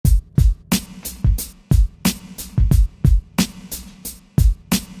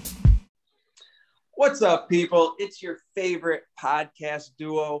What's up, people? It's your favorite podcast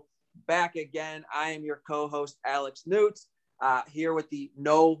duo back again. I am your co-host, Alex Newts, here with the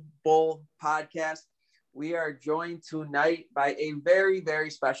No Bull podcast. We are joined tonight by a very,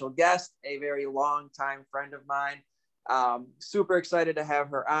 very special guest, a very long-time friend of mine. Super excited to have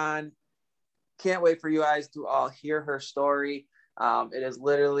her on. Can't wait for you guys to all hear her story. It is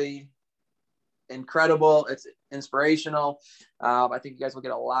literally incredible. It's inspirational. I think you guys will get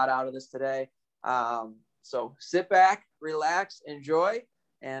a lot out of this today. So sit back, relax, enjoy,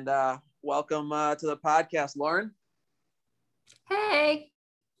 and welcome to the podcast, Lauren. Hey,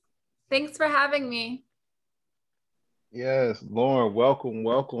 thanks for having me. Yes, Lauren, welcome.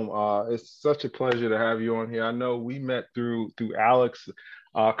 It's such a pleasure to have you on here. I know we met through Alex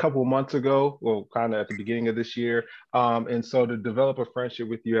a couple of months ago, well, kind of at the beginning of this year. And so to develop a friendship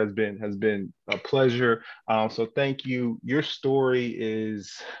with you has been a pleasure. So thank you. Your story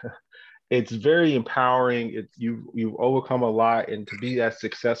is it's very empowering. You've overcome a lot, and to be as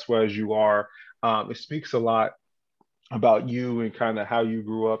successful as you are, it speaks a lot about you and kind of how you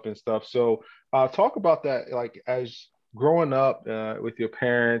grew up and stuff. So talk about that, like as growing up with your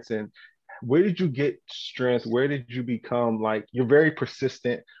parents, and where did you get strength? Where did you become, like, you're very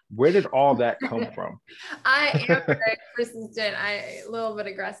persistent. Where did all that come from? I am very persistent. A little bit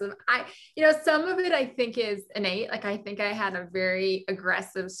aggressive. Some of it I think is innate. Like, I think I had a very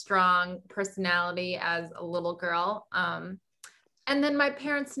aggressive, strong personality as a little girl. And then my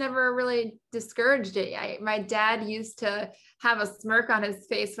parents never really discouraged it. My dad used to have a smirk on his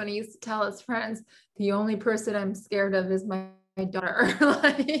face when he used to tell his friends, the only person I'm scared of is my daughter.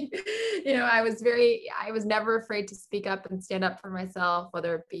 I was never afraid to speak up and stand up for myself,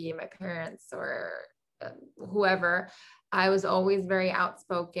 whether it be my parents or whoever. I was always very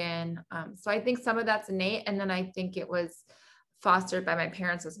outspoken. So I think some of that's innate. And then I think it was fostered by my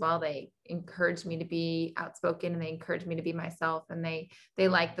parents as well. They encouraged me to be outspoken, and they encouraged me to be myself. And they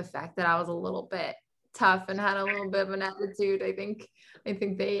liked the fact that I was a little bit tough and had a little bit of an attitude. I think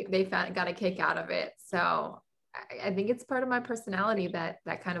they got a kick out of it. So I think it's part of my personality,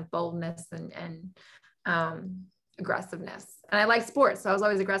 that kind of boldness and aggressiveness. And I like sports, so I was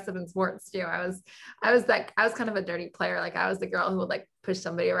always aggressive in sports too. I was kind of a dirty player. Like, I was the girl who would like push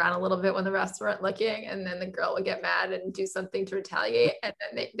somebody around a little bit when the refs weren't looking, and then the girl would get mad and do something to retaliate, and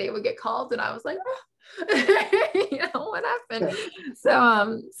then they would get called, and I was like, oh. What happened? So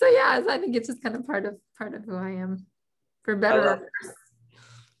yeah, I think it's just kind of part of who I am, for better or worse.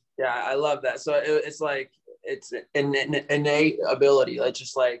 Yeah, I love that. So it's like it's an innate ability. Like,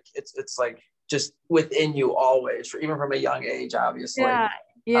 just like it's like just within you always, even from a young age, obviously. Yeah.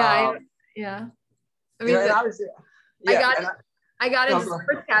 I mean, obviously, yeah. I got into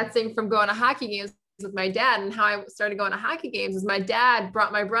sportscasting from going to hockey games with my dad, and how I started going to hockey games is my dad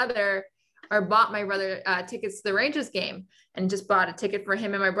bought my brother tickets to the Rangers game, and just bought a ticket for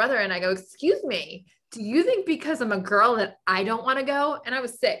him and my brother. And I go, excuse me, do you think because I'm a girl that I don't want to go? And I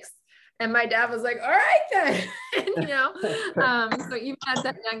was 6. And my dad was like, all right then. So even at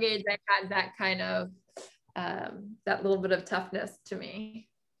that young age, I had that kind of, that little bit of toughness to me.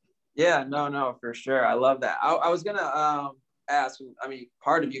 Yeah, no, for sure. I love that. I was going to ask, I mean,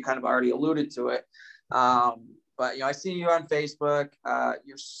 part of you kind of already alluded to it. But, I see you on Facebook.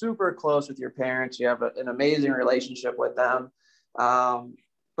 You're super close with your parents. You have an amazing relationship with them.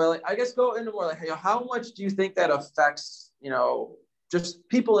 But like, I guess go into more like, how much do you think that affects, just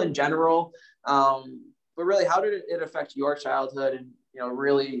people in general? But really, how did it affect your childhood, and,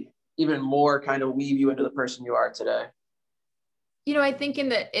 really even more kind of weave you into the person you are today? I think in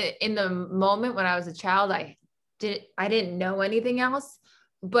the moment when I was a child, I didn't know anything else.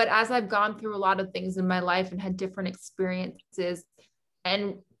 But as I've gone through a lot of things in my life and had different experiences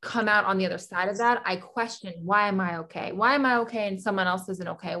and come out on the other side of that, I question, why am I okay? Why am I okay and someone else isn't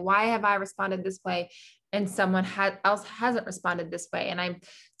okay? Why have I responded this way and someone else hasn't responded this way? And I've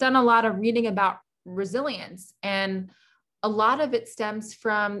done a lot of reading about resilience, and a lot of it stems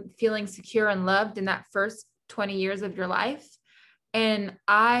from feeling secure and loved in that first 20 years of your life. And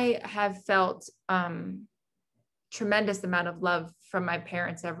I have felt tremendous amount of love from my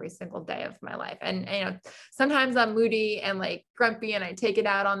parents every single day of my life. And, sometimes I'm moody and like grumpy, and I take it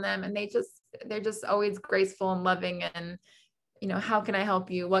out on them, and they're just always graceful and loving. And, how can I help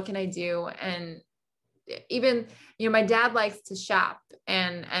you? What can I do? And even, my dad likes to shop,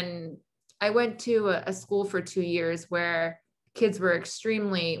 and I went to a school for 2 years where kids were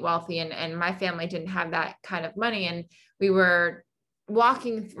extremely wealthy, and my family didn't have that kind of money. And we were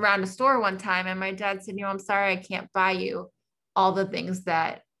walking around a store one time, and my dad said, I'm sorry, I can't buy you all the things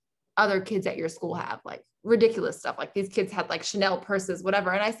that other kids at your school have? Like ridiculous stuff. Like these kids had like Chanel purses,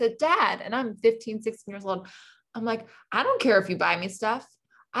 whatever. And I said, Dad, and I'm 15, 16 years old. I'm like, I don't care if you buy me stuff.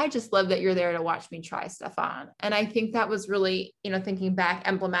 I just love that you're there to watch me try stuff on. And I think that was really, you know, thinking back,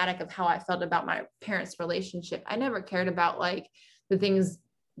 emblematic of how I felt about my parents' relationship. I never cared about like the things,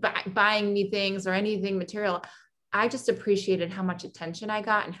 buying me things or anything material. I just appreciated how much attention I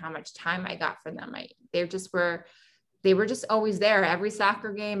got and how much time I got for them. They were just always there. Every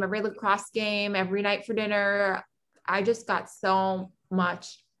soccer game, every lacrosse game, every night for dinner. I just got so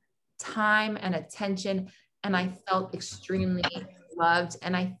much time and attention, and I felt extremely loved.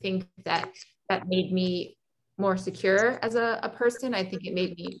 And I think that made me more secure as a person. I think it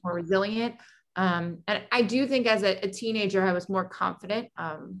made me more resilient. And I do think as a teenager, I was more confident.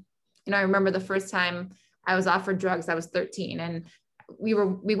 You know, I remember the first time I was offered drugs, I was 13, and we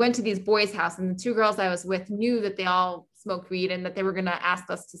went to these boys' house, and the two girls I was with knew that they all smoked weed and that they were going to ask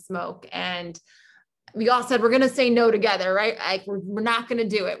us to smoke. And we all said, we're going to say no together, right? Like we're not going to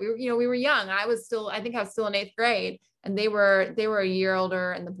do it. We were young. I think I was still in 8th grade, and they were a year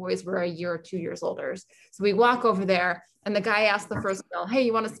older, and the boys were a year or 2 years older. So we walk over there, and the guy asked the first girl, hey,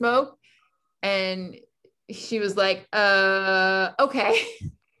 you want to smoke? And she was like, okay.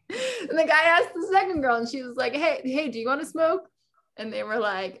 And the guy asked the second girl, and she was like, hey, do you want to smoke? And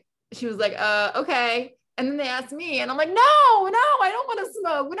she was like, okay. And then they asked me, and I'm like, no, I don't want to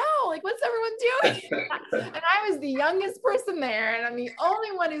smoke. No, like, what's everyone doing? And I was the youngest person there, and I'm the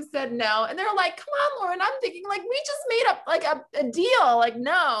only one who said no. And they're like, come on, Lauren. I'm thinking like, we just made up like a deal, like,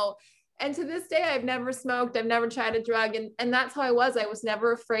 no. And to this day, I've never smoked. I've never tried a drug. And that's how I was. I was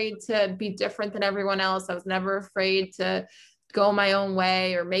never afraid to be different than everyone else. I was never afraid to go my own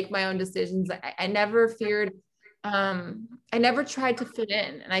way or make my own decisions. I never feared, I never tried to fit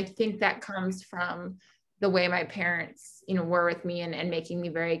in. And I think that comes from the way my parents, you know, were with me and making me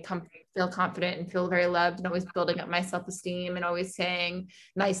very feel confident and feel very loved, and always building up my self-esteem and always saying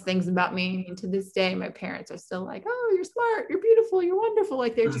nice things about me. And to this day, my parents are still like, oh, you're smart, you're beautiful, you're wonderful.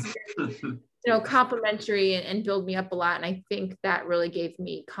 Like they're just, you know, complimentary and build me up a lot. And I think that really gave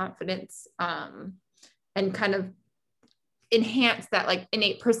me confidence, and kind of enhanced that like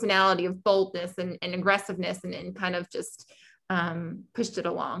innate personality of boldness and aggressiveness, and kind of just pushed it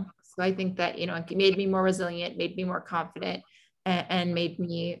along. So I think that, you know, it made me more resilient, made me more confident, and made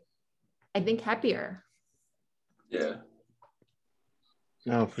me, I think, happier. Yeah.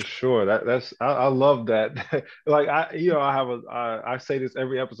 No, for sure. I love that. Like I say this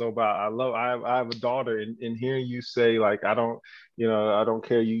every episode, but I have a daughter, and hearing you say like, I don't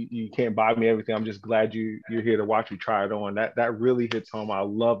care. You can't buy me everything. I'm just glad you're here to watch me try it on. That really hits home. I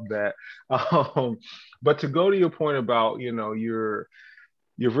love that. But to go to your point about, you know, you're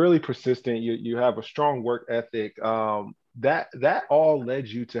really persistent. You have a strong work ethic. That all led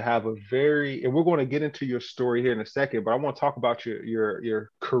you to have a very, and we're going to get into your story here in a second, but I want to talk about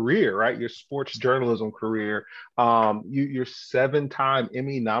your career, right? Your sports journalism career. You're 7-time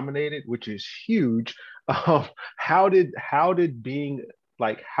Emmy nominated, which is huge. How did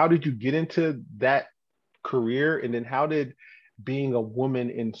you get into that career? And then how did being a woman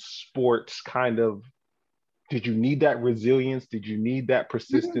in sports did you need that resilience? Did you need that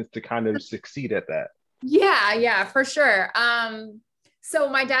persistence to kind of succeed at that? Yeah, for sure. So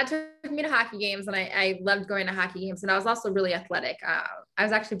my dad took me to hockey games, and I loved going to hockey games. And I was also really athletic. I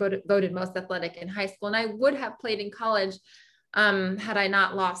was actually voted most athletic in high school, and I would have played in college had I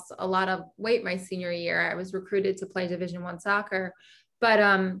not lost a lot of weight my senior year. I was recruited to play Division I soccer, but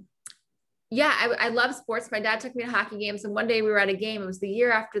yeah, I love sports. My dad took me to hockey games, and one day we were at a game. It was the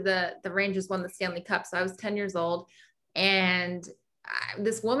year after the Rangers won the Stanley Cup. So I was 10 years old, and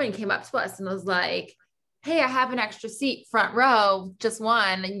this woman came up to us and was like, hey, I have an extra seat front row, just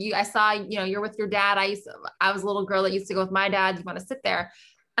one. And I saw, you know, you're with your dad. I was a little girl that used to go with my dad. You want to sit there?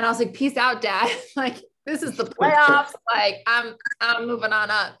 And I was like, peace out, Dad. Like, this is the playoffs. Like, I'm moving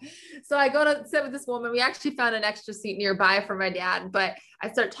on up. So I go to sit with this woman. We actually found an extra seat nearby for my dad, but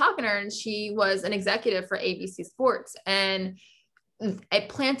I started talking to her, and she was an executive for ABC Sports. And it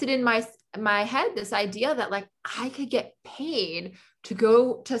planted in my head this idea that like I could get paid to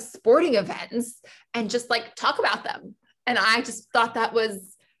go to sporting events and just like talk about them. And I just thought that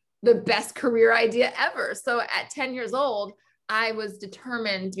was the best career idea ever. So at 10 years old, I was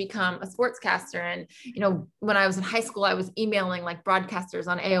determined to become a sportscaster. And, you know, when I was in high school, I was emailing like broadcasters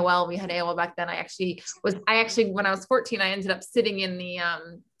on AOL. We had AOL back then. I actually, when I was 14, I ended up sitting in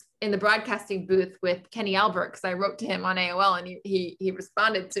the broadcasting booth with Kenny Albert, because I wrote to him on AOL, and he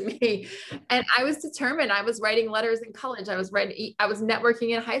responded to me. And I was determined. I was writing letters in college. I was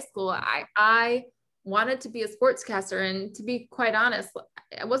networking in high school. I wanted to be a sportscaster. And to be quite honest,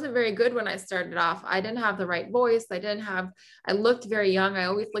 I wasn't very good when I started off. I didn't have the right voice. I looked very young. I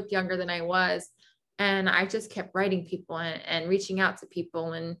always looked younger than I was. And I just kept writing people and reaching out to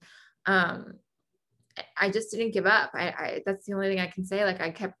people. And I just didn't give up. That's the only thing I can say. Like, I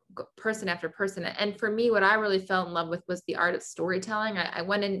kept person after person. And for me, what I really fell in love with was the art of storytelling. I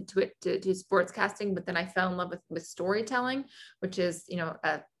went into it to do sportscasting, but then I fell in love with storytelling, which is,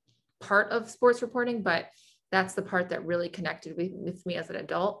 a part of sports reporting, but that's the part that really connected with me as an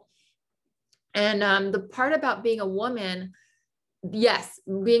adult. And the part about being a woman, yes,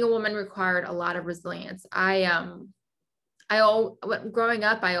 being a woman required a lot of resilience. Growing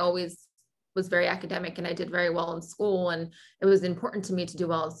up, I always was very academic, and I did very well in school, and it was important to me to do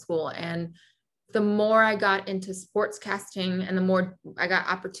well in school. And the more I got into sportscasting and the more I got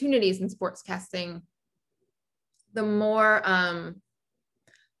opportunities in sportscasting, the more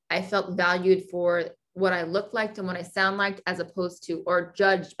I felt valued for what I looked like and what I sound like, as opposed to, or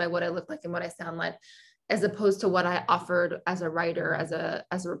judged by what I look like and what I sound like, as opposed to what I offered as a writer, as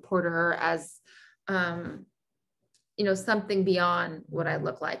a reporter, as, something beyond what I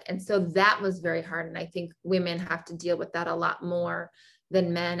look like. And so that was very hard. And I think women have to deal with that a lot more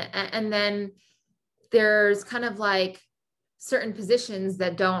than men. And then there's kind of like certain positions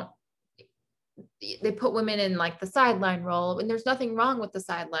that they put women in like the sideline role, and there's nothing wrong with the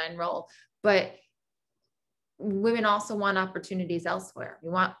sideline role, but women also want opportunities elsewhere. We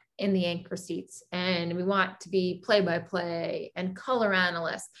want in the anchor seats, and we want to be play-by-play and color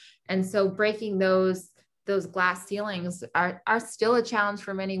analysts. And so breaking those glass ceilings are still a challenge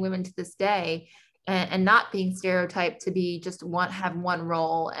for many women to this day, and not being stereotyped to be just have one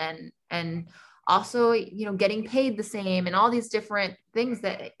role, and also, getting paid the same, and all these different things,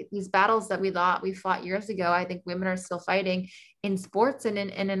 that these battles that we fought years ago, I think women are still fighting in sports and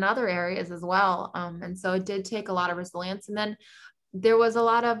in other areas as well. And so it did take a lot of resilience. And then there was a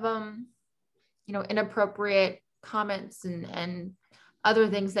lot of, inappropriate comments and other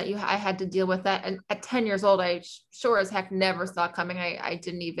things that I had to deal with that. And at 10 years old, I sure as heck never saw coming. I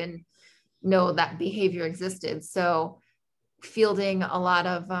didn't even know that behavior existed. So fielding a lot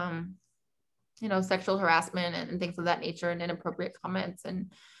of, sexual harassment and things of that nature, and inappropriate comments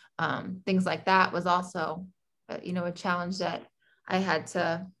and things like that was also, a challenge that I had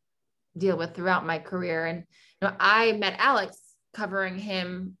to deal with throughout my career. And, I met Alex covering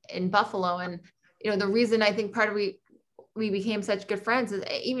him in Buffalo. And, the reason I think part of we became such good friends is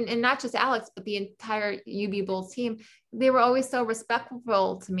and not just Alex, but the entire UB Bulls team, they were always so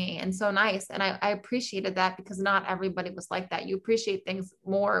respectful to me and so nice. And I appreciated that, because not everybody was like that. You appreciate things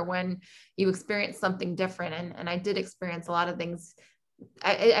more when you experience something different. And I did experience a lot of things.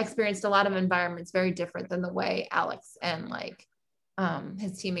 I experienced a lot of environments very different than the way Alex and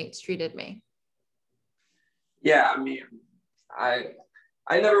his teammates treated me. Yeah. I mean, I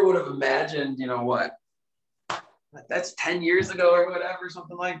never would have imagined, that's 10 years ago or whatever,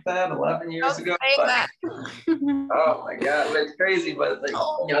 something like that, 11 years ago. But, oh my God, it's crazy. But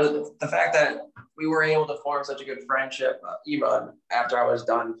the fact that we were able to form such a good friendship, even after I was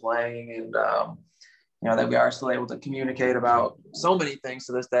done playing, and that we are still able to communicate about so many things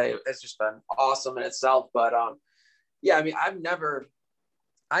to this day, it's just been awesome in itself. But yeah, I mean, I never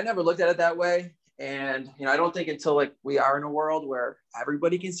looked at it that way. And, I don't think until we are in a world where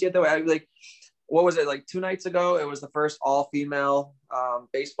everybody can see it that way. What was it, 2 nights ago? It was the first all-female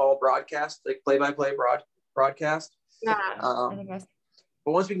baseball broadcast, play-by-play broadcast. Yeah.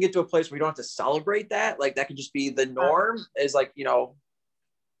 But once we can get to a place where we don't have to celebrate that, that can just be the norm, is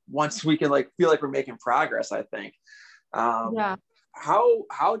once we can feel like we're making progress, I think. Yeah.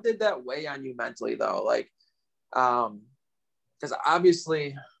 How did that weigh on you mentally though? Because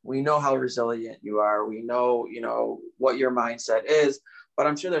obviously we know how resilient you are. We know, what your mindset is. But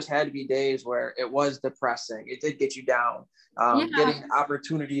I'm sure there's had to be days where it was depressing. It did get you down, getting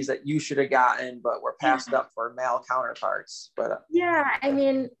opportunities that you should have gotten, but were passed up for male counterparts. But yeah, I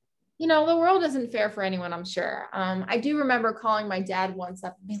mean, the world isn't fair for anyone, I'm sure. I do remember calling my dad once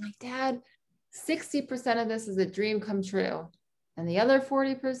up and being like, Dad, 60% of this is a dream come true, and the other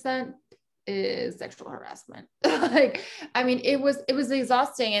 40% is sexual harassment. I mean, it was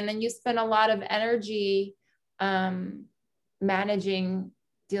exhausting. And then you spend a lot of energy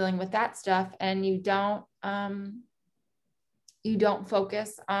dealing with that stuff, and you don't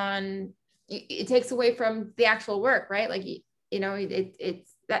focus on, it takes away from the actual work, right?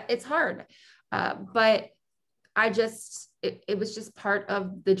 It's hard. But it was just part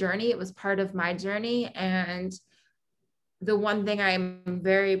of the journey. It was part of my journey. And the one thing I'm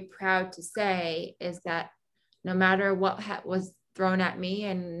very proud to say is that no matter what was thrown at me,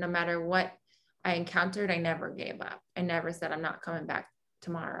 and no matter what I encountered, I never gave up. I never said, I'm not coming back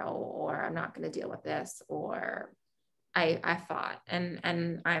tomorrow, or I'm not going to deal with this, or I fought.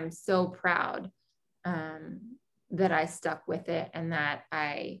 And I'm so proud that I stuck with it, and that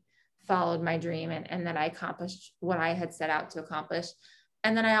I followed my dream, and that I accomplished what I had set out to accomplish.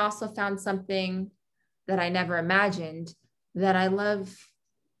 And then I also found something that I never imagined that I love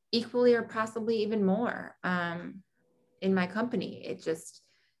equally, or possibly even more, in my company. It just,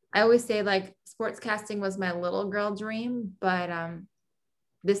 I always say, like, sportscasting was my little girl dream, but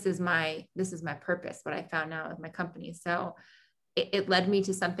this is my purpose, what I found now with my company. So it led me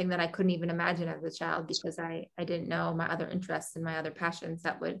to something that I couldn't even imagine as a child, because I didn't know my other interests and my other passions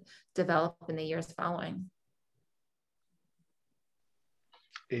that would develop in the years following.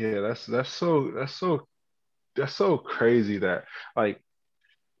 Yeah, that's so crazy that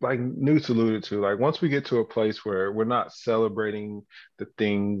like Newt alluded to, like once we get to a place where we're not celebrating the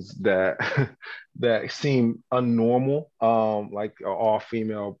things that that seem unnormal, like an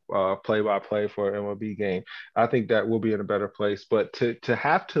all-female play-by-play for an MLB game, I think that we'll be in a better place. But to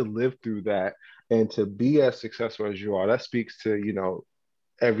have to live through that and to be as successful as you are, that speaks to, you know,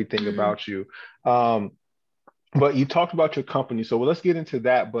 everything about you. But you talked about your company, so let's get into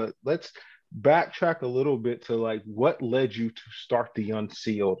that. But let's backtrack a little bit to like what led you to start the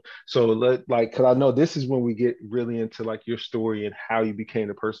Unsealed. So because I know this is when we get really into like your story and how you became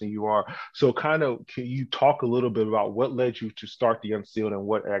the person you are. So kind of, can you talk a little bit about what led you to start the Unsealed and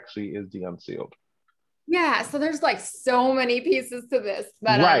what actually is the Unsealed? Yeah, so there's like so many pieces to this,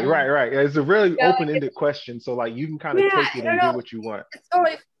 but Right. It's a really yeah, open-ended question, so like you can kind of take it and do what you want. It's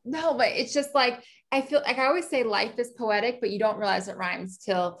totally, no, but it's just like, I feel like I always say life is poetic, but you don't realize it rhymes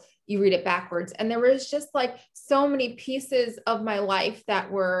till you read it backwards. And there was just like so many pieces of my life that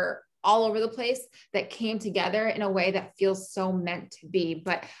were all over the place that came together in a way that feels so meant to be.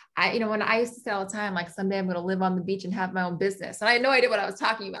 But I, when I used to say all the time, like, someday I'm going to live on the beach and have my own business. And I had no idea what I was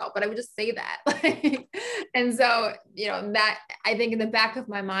talking about, but I would just say that. And so, that, I think in the back of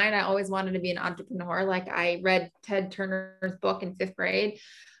my mind, I always wanted to be an entrepreneur. Like, I read Ted Turner's book in 5th grade,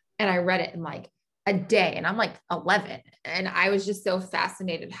 and I read it in like a day, and I'm like 11. And I was just so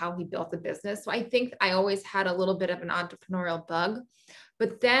fascinated how he built a business. So I think I always had a little bit of an entrepreneurial bug.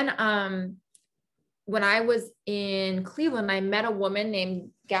 But then when I was in Cleveland, I met a woman named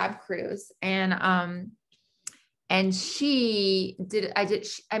Gab Cruz, and I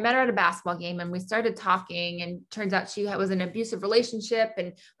met her at a basketball game, and we started talking, and turns out she was in an abusive relationship.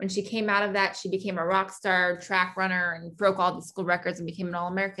 And when she came out of that, she became a rock star track runner and broke all the school records and became an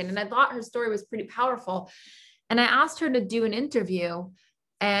All-American. And I thought her story was pretty powerful. And I asked her to do an interview,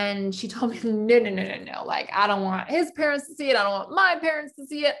 and she told me, no. Like, I don't want his parents to see it. I don't want my parents to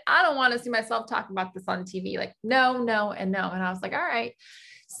see it. I don't want to see myself talking about this on TV. Like, no, and no. And I was like, all right.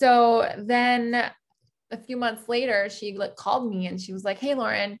 So then a few months later, she called me, and she was like, hey,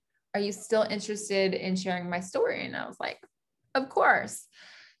 Lauren, are you still interested in sharing my story? And I was like, of course.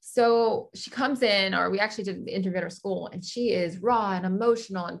 So she comes in, or we actually did the interview at her school, and she is raw and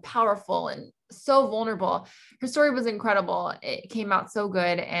emotional and powerful and so vulnerable. Her story was incredible. It came out so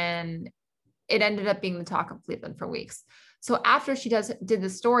good, and it ended up being the talk of Cleveland for weeks. So after she did the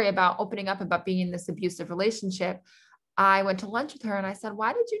story about opening up about being in this abusive relationship, I went to lunch with her, and I said,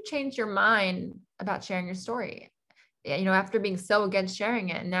 why did you change your mind about sharing your story? After being so against sharing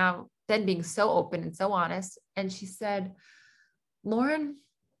it, and now then being so open and so honest. And she said, Lauren,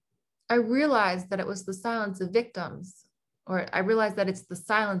 I realized that it was the silence of victims, or I realized that it's the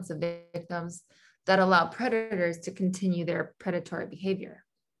silence of victims that allow predators to continue their predatory behavior.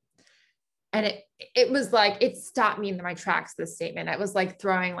 And it was like, it stopped me in my tracks, this statement. It was like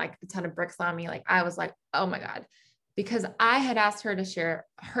throwing like a ton of bricks on me. Like, I was like, oh my God, because I had asked her to share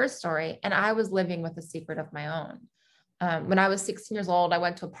her story, and I was living with a secret of my own. When I was 16 years old, I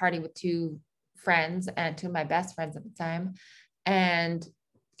went to a party with 2 friends, and 2 of my best friends at the time, and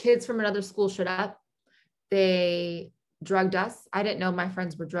kids from another school showed up. They drugged us. I didn't know my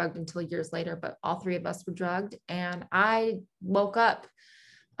friends were drugged until years later, but all 3 of us were drugged. And I woke up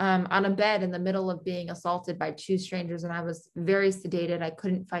on a bed in the middle of being assaulted by 2 strangers. And I was very sedated. I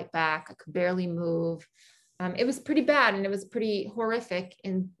couldn't fight back. I could barely move. It was pretty bad, and it was pretty horrific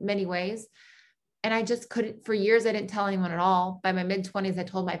in many ways. And I just couldn't, for years, I didn't tell anyone at all. By my mid-20s, I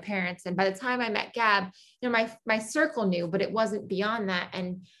told my parents. And by the time I met Gab, my circle knew, but it wasn't beyond that.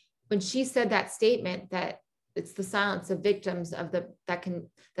 And when she said that statement, that it's the silence of victims that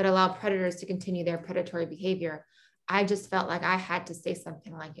allow predators to continue their predatory behavior, I just felt like I had to say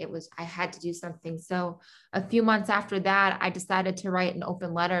something. Like, I had to do something. So a few months after that, I decided to write an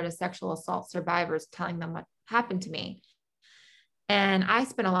open letter to sexual assault survivors, telling them what happened to me. And I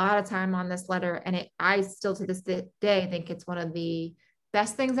spent a lot of time on this letter, and I still to this day think it's one of the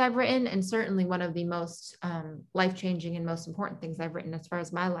best things I've written, and certainly one of the most life-changing and most important things I've written as far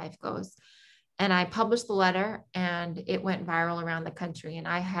as my life goes. And I published the letter, and it went viral around the country. And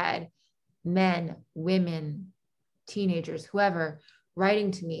I had men, women, teenagers, whoever,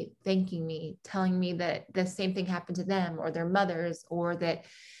 writing to me, thanking me, telling me that the same thing happened to them or their mothers or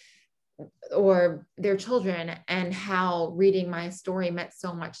their children, and how reading my story meant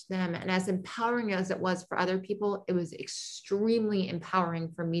so much to them. And as empowering as it was for other people, it was extremely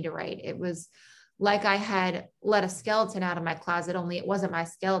empowering for me to write. It was like I had let a skeleton out of my closet, only it wasn't my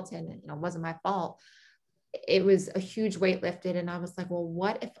skeleton, it wasn't my fault. It was a huge weight lifted. And I was like, well,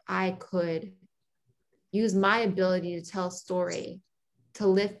 what if I could use my ability to tell a story to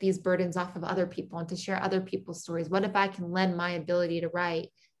lift these burdens off of other people and to share other people's stories? What if I can lend my ability to write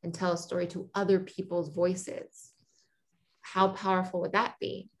and tell a story to other people's voices? How powerful would that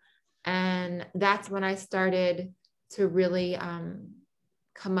be? And that's when I started to really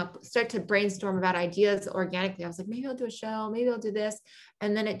start to brainstorm about ideas organically. I was like, maybe I'll do a show, maybe I'll do this.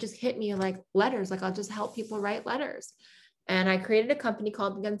 And then it just hit me like letters, like I'll just help people write letters. And I created a company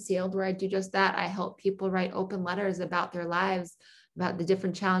called The Unsealed, where I do just that. I help people write open letters about their lives, about the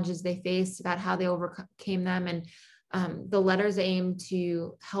different challenges they faced, about how they overcame them. And the letters aim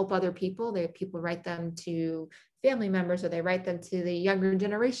to help other people. People write them to family members, or they write them to the younger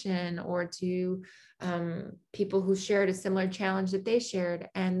generation, or to people who shared a similar challenge that they shared.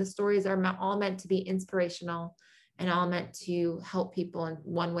 And the stories are all meant to be inspirational and all meant to help people in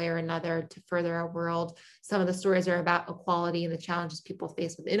one way or another to further our world. Some of the stories are about equality and the challenges people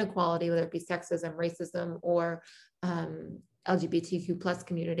face with inequality, whether it be sexism, racism, or LGBTQ plus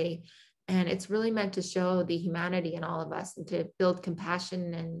community. And it's really meant to show the humanity in all of us and to build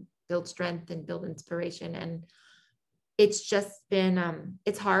compassion and build strength and build inspiration. And it's just been,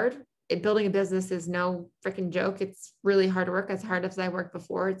 it's hard. Building a business is no freaking joke. It's really hard work, as hard as I worked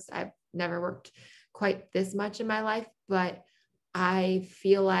before. I've never worked quite this much in my life, but I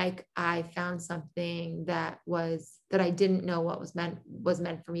feel like I found something that I didn't know what was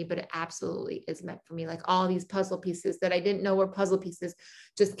meant for me, but it absolutely is meant for me. Like all these puzzle pieces that I didn't know were puzzle pieces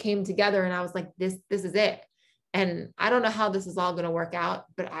just came together, and I was like, this is it. And I don't know how this is all going to work out,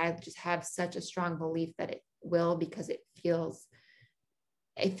 but I just have such a strong belief that it will, because it feels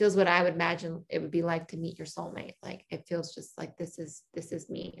what I would imagine it would be like to meet your soulmate. Like it feels just like this is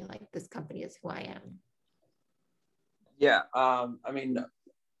me. Like this company is who I am. Yeah. I mean,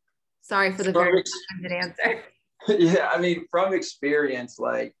 sorry for the very good answer. Yeah. I mean, from experience,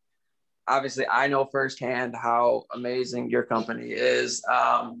 like obviously I know firsthand how amazing your company is.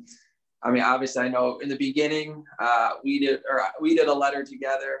 I mean, obviously I know in the beginning, we did a letter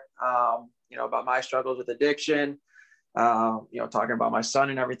together, about my struggles with addiction, talking about my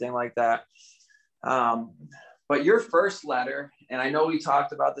son and everything like that. But your first letter, and I know we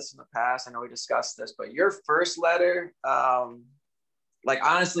talked about this in the past, I know we discussed this, but your first letter,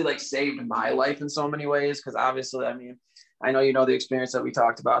 honestly, saved my life in so many ways. Cause obviously, I mean, I know, the experience that we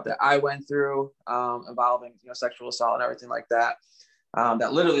talked about that I went through, involving, sexual assault and everything like that,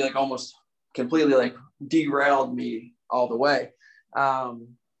 that literally almost completely derailed me all the way.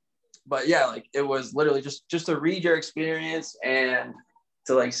 But yeah, it was literally just to read your experience and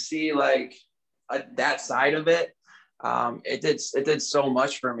to see that side of it. It did so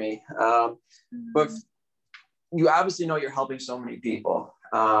much for me. But you obviously know you're helping so many people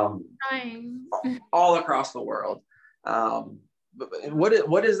all across the world.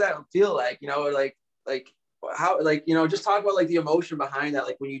 What does that feel like? How, just talk about the emotion behind that.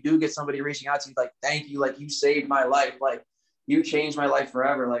 When you do get somebody reaching out to you, thank you, you saved my life, you changed my life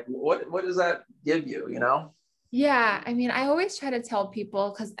forever. What does that give you, Yeah. I mean, I always try to tell people,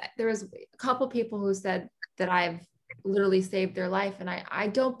 because there was a couple people who said that I've literally saved their life. And I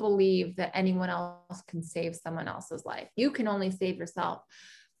don't believe that anyone else can save someone else's life. You can only save yourself.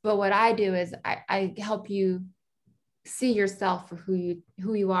 But what I do is I help you see yourself for who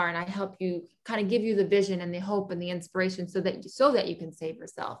you are. And I help you kind of give you the vision and the hope and the inspiration so that you can save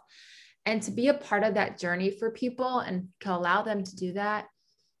yourself. And to be a part of that journey for people and to allow them to do that.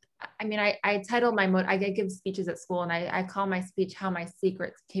 I mean, I titled I give speeches at school, and I call my speech How My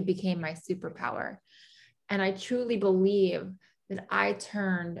Secrets Became My Superpower. And I truly believe that I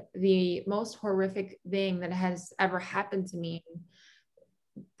turned the most horrific thing that has ever happened to me,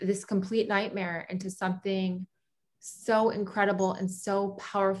 this complete nightmare, into something so incredible and so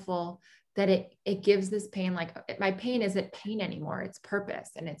powerful that it gives this pain, my pain isn't pain anymore. It's purpose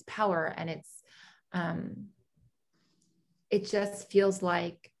and it's power. And it just feels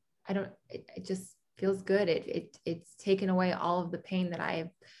like, it just feels good. It's taken away all of the pain that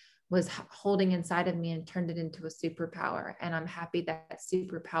I was holding inside of me and turned it into a superpower. And I'm happy that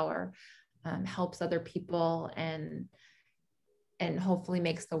superpower helps other people and hopefully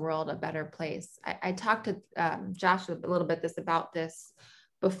makes the world a better place. I talked to Josh a little bit about this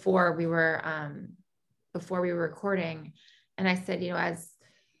before we were recording. And I said, as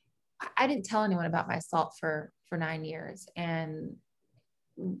I didn't tell anyone about my assault for 9 years, and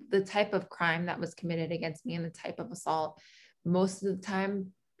the type of crime that was committed against me and the type of assault, most of the time,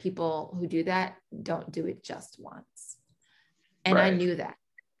 people who do that don't do it just once. And right. I knew that.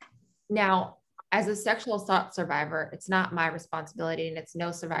 Now, as a sexual assault survivor, it's not my responsibility, and it's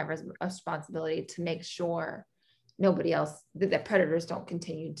no survivor's responsibility to make sure nobody else, that predators don't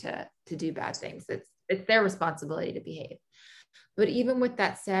continue to do bad things. It's their responsibility to behave. But even with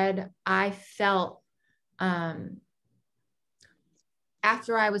that said, I felt,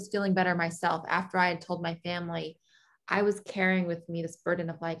 after I was feeling better myself, after I had told my family, I was carrying with me this burden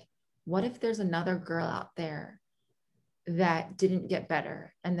of like, what if there's another girl out there that didn't get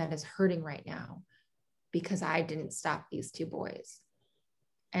better and that is hurting right now because I didn't stop these two boys?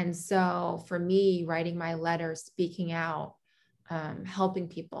 And so for me, writing my letter, speaking out, helping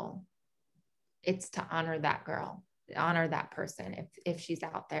people, it's to honor that girl, honor that person if she's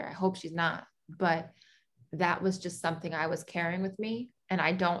out there. I hope she's not, but that was just something I was carrying with me. And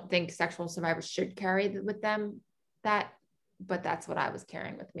I don't think sexual survivors should carry with them that, but that's what I was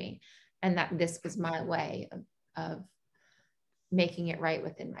carrying with me. And that this was my way of making it right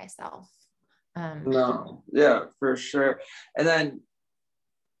within myself. No, yeah, for sure. And then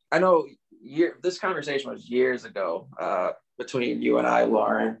I know this conversation was years ago between you and I,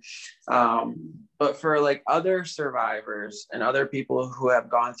 Lauren. But for like other survivors and other people who have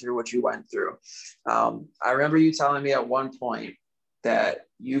gone through what you went through, I remember you telling me at one point that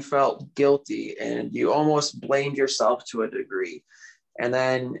you felt guilty and you almost blamed yourself to a degree. And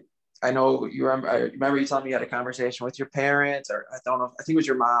then I remember you telling me you had a conversation with your parents, or I think it was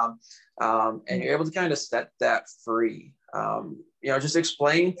your mom, and you're able to kind of set that free. Just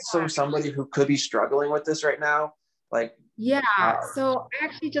explain to somebody who could be struggling with this right now. So I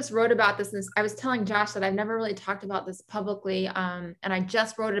actually just wrote about this. I was telling Josh that I've never really talked about this publicly. And I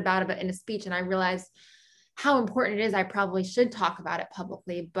just wrote about it in a speech, and I realized how important it is. I probably should talk about it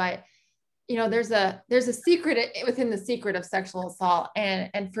publicly, but there's a secret within the secret of sexual assault.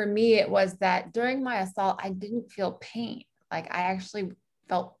 And for me, it was that during my assault, I didn't feel pain. Like I actually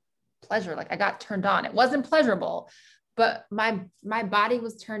felt pleasure. Like I got turned on. It wasn't pleasurable, but my body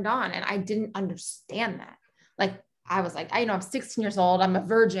was turned on, and I didn't understand that. Like I was like, I'm 16 years old. I'm a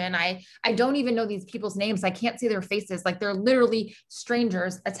virgin. I don't even know these people's names. I can't see their faces. Like they're literally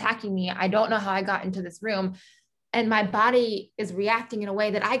strangers attacking me. I don't know how I got into this room. And my body is reacting in a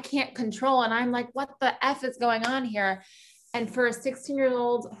way that I can't control. And I'm like, what the F is going on here? And for a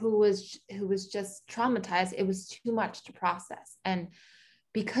 16-year-old who was just traumatized, it was too much to process. And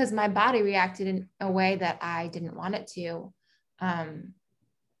because my body reacted in a way that I didn't want it to,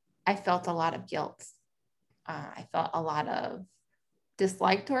 I felt a lot of guilt. I felt a lot of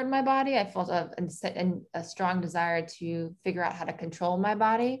dislike toward my body. I felt a strong desire to figure out how to control my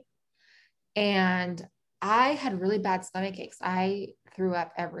body. And I had really bad stomach aches. I threw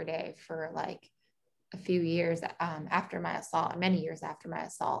up every day for like a few years after my assault, many years after my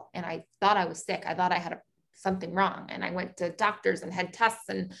assault. And I thought I was sick. I thought I had something wrong. And I went to doctors and had tests,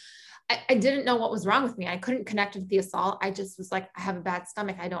 and I didn't know what was wrong with me. I couldn't connect with the assault. I just was like, I have a bad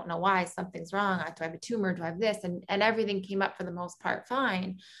stomach. I don't know why. Something's wrong. Do I have a tumor? Do I have this? And everything came up for the most part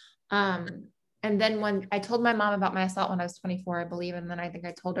fine. And then when I told my mom about my assault when I was 24, I believe, and then I think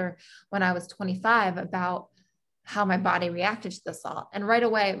I told her when I was 25 about how my body reacted to the assault. And right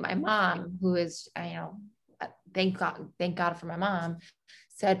away, my mom, who is, thank God for my mom,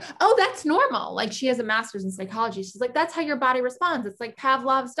 said, oh, that's normal. Like she has a master's in psychology. She's like, that's how your body responds. It's like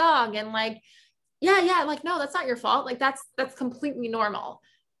Pavlov's dog. And like, yeah. Like, no, that's not your fault. Like that's completely normal.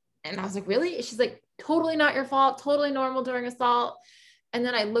 And I was like, really? She's like, totally not your fault. Totally normal during assault. And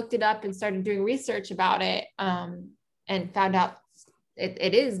then I looked it up and started doing research about it, and found out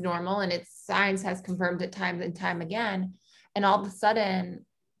it is normal, and science has confirmed it time and time again. And all of a sudden,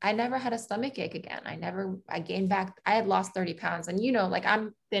 I never had a stomach ache again. I gained back. I had lost 30 pounds, and like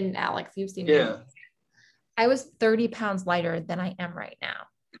I'm thin, Alex. You've seen me. I was 30 pounds lighter than I am right now.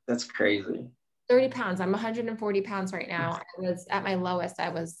 That's crazy. 30 pounds. I'm 140 pounds right now. I was at my lowest. I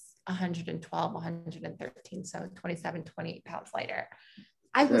was 112, 113. So 27, 28 pounds lighter.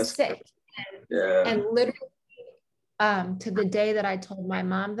 I was sick. And literally to the day that I told my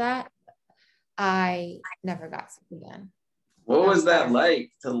mom that, I never got sick again. What was that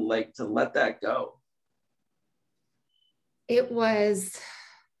like to let that go? It was,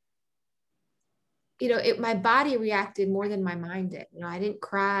 my body reacted more than my mind did. I didn't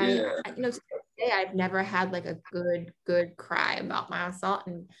cry. Yeah. To this day, I've never had like a good cry about my assault.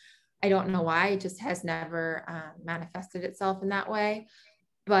 And I don't know why. It just has never manifested itself in that way.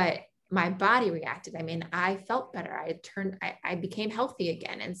 But my body reacted. I mean, I felt better. I became healthy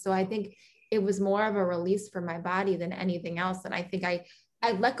again. And so I think it was more of a release for my body than anything else. And I think I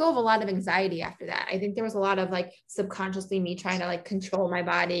let go of a lot of anxiety after that. I think there was a lot of like subconsciously me trying to like control my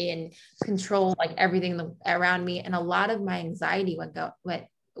body and control like everything around me. And a lot of my anxiety went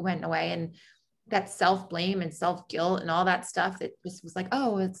away. And that self-blame and self-guilt and all that stuff that just was like,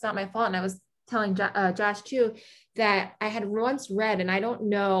 oh, it's not my fault. And I was telling Josh too, that I had once read, and I don't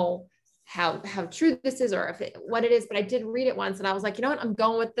know how true this is or what it is, but I did read it once and I was like, you know what, I'm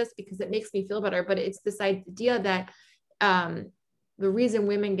going with this because it makes me feel better. But it's this idea that the reason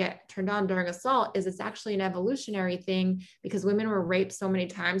women get turned on during assault is it's actually an evolutionary thing, because women were raped so many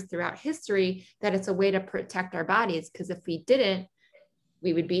times throughout history that it's a way to protect our bodies. Because if we didn't,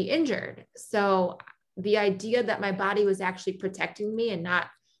 we would be injured. So the idea that my body was actually protecting me and not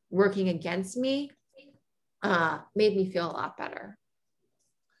working against me made me feel a lot better.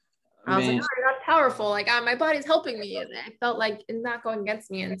 I was like, oh, I'm powerful. Like my body's helping me. And I felt like it's not going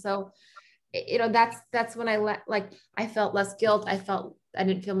against me. And so, that's when I felt less guilt. I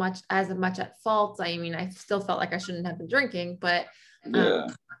didn't feel as much at fault. I mean, I still felt like I shouldn't have been drinking, but I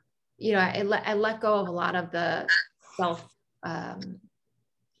let go of a lot of the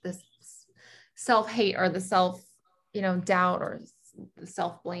self-hate or the self, doubt or the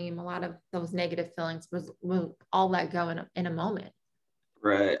self-blame. A lot of those negative feelings was all let go in a moment.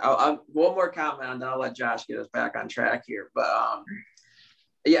 Right. I'll one more comment and then I'll let Josh get us back on track here. But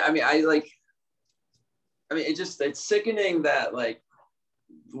yeah, I mean, it's sickening that like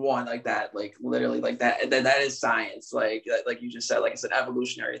literally like that is science. Like you just said, like it's an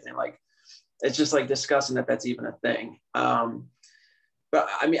evolutionary thing. Like it's just like discussing that that's even a thing. But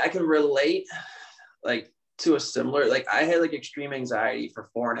I mean, I can relate like to a similar, like I had like extreme anxiety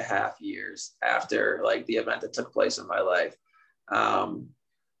for 4.5 years after like the event that took place in my life.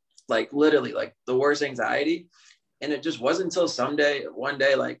 Like literally like the worst anxiety. And it just wasn't until one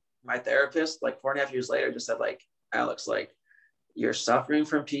day, like my therapist, like 4.5 years later, just said like, Alex, like you're suffering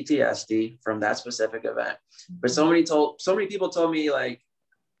from PTSD from that specific event. But so many people told me like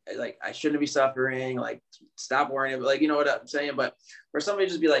I shouldn't be suffering, like stop worrying, like, you know what I'm saying? But for somebody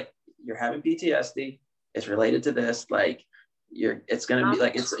to just be like, you're having PTSD, it's related to this, like it's going to be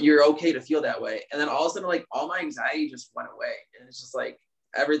like, you're okay to feel that way. And then all of a sudden, like all my anxiety just went away. And it's just like,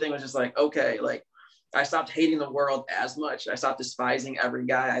 everything was just like, okay, like I stopped hating the world as much. I stopped despising every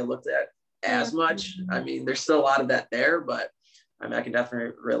guy I looked at as much. I mean, there's still a lot of that there, but I mean, I can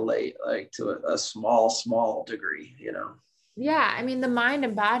definitely relate like to a small degree, Yeah. I mean, the mind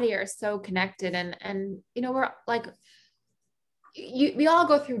and body are so connected and, we're like, we all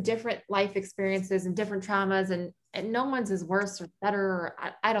go through different life experiences and different traumas and no one's is worse or better.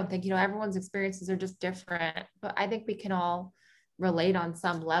 I don't think, everyone's experiences are just different, but I think we can all relate on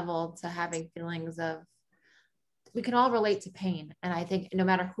some level to having feelings we can all relate to pain. And I think no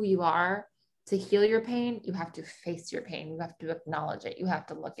matter who you are, to heal your pain, you have to face your pain. You have to acknowledge it. You have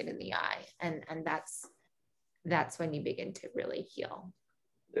to look it in the eye. And that's when you begin to really heal.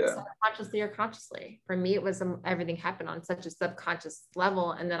 Yeah. Subconsciously or consciously. For me, it was everything happened on such a subconscious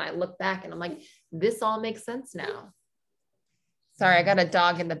level. And then I look back and I'm like, this all makes sense now. Sorry, I got a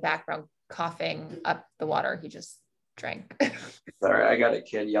dog in the background coughing up the water he just drank. Sorry, I got a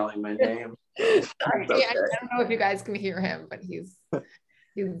kid yelling my name. Sorry. Okay. I don't know if you guys can hear him, but he's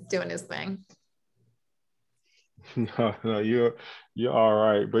doing his thing. No, you're all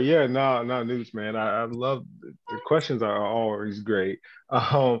right. But yeah, no, Newts, man. I love the questions are always great.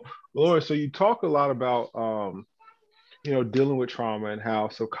 Laura, so you talk a lot about dealing with trauma and how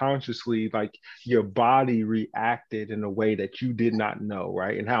subconsciously like your body reacted in a way that you did not know,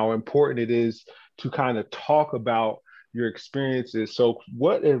 right? And how important it is to kind of talk about your experiences. So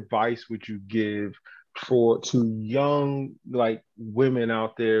what advice would you give to young like women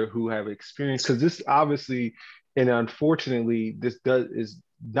out there who have experienced, because this obviously and unfortunately this is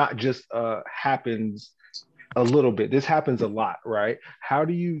not just happens a little bit, this happens a lot, right? How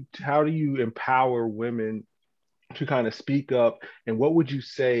do you empower women to kind of speak up, and what would you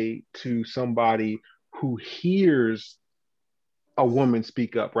say to somebody who hears a woman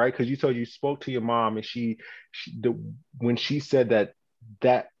speak up, right? Because you spoke to your mom and when she said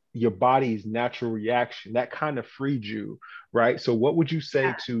that your body's natural reaction, that kind of freed you, right? So what would you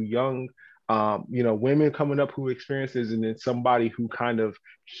say to young women coming up who experiences, and then somebody who kind of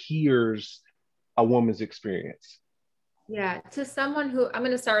hears a woman's experience? Yeah. To someone who, I'm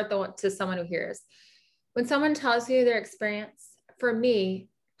going to start with to someone who hears, when someone tells you their experience, for me,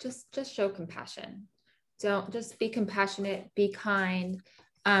 just show compassion. Don't just be compassionate, be kind.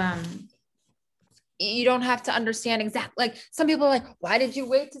 You don't have to understand exactly, like some people are like, why did you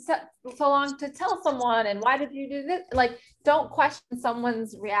wait so long to tell someone? And why did you do this? Like, don't question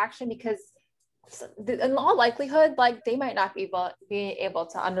someone's reaction, because in all likelihood, like they might not be able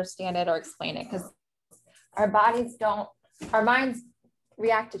to understand it or explain it, because our minds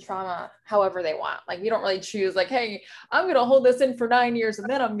react to trauma however they want. Like, we don't really choose like, hey, I'm going to hold this in for 9 years and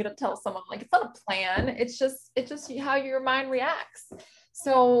then I'm going to tell someone. Like, it's not a plan. It's just how your mind reacts.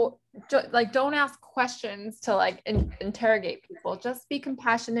 So like, don't ask questions to like interrogate people. Just be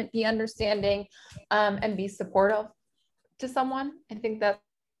compassionate, be understanding, and be supportive to someone. I think that's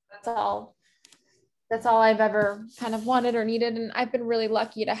all I've ever kind of wanted or needed. And I've been really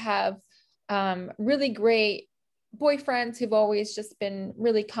lucky to have really great boyfriends who've always just been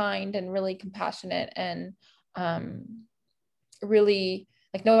really kind and really compassionate, and really,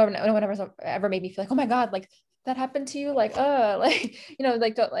 like, no one ever made me feel like, oh my God, like that happened to you, like like,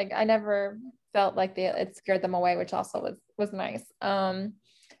 like, don't, like, I never felt like it scared them away, which also was nice. And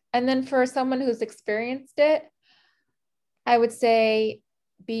then for someone who's experienced it, I would say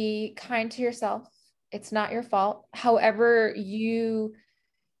be kind to yourself. It's not your fault. However, if you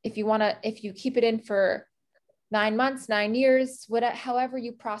keep it in for 9 months, 9 years, however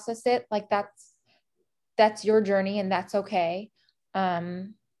you process it, like that's your journey, and that's okay.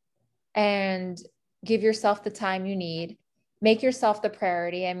 And give yourself the time you need, make yourself the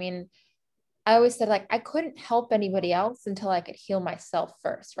priority. I mean, I always said, like, I couldn't help anybody else until I could heal myself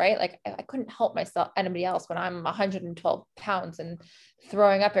first, right? Like, I couldn't help anybody else when I'm 112 pounds and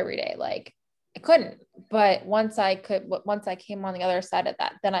throwing up every day. Like, I couldn't. But once I came on the other side of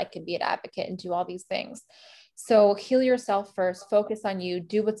that, then I could be an advocate and do all these things. So heal yourself first, focus on you,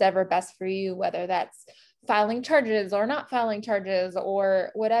 do what's ever best for you, whether that's filing charges or not filing charges or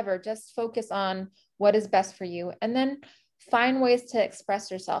whatever. Just focus on what is best for you, and then find ways to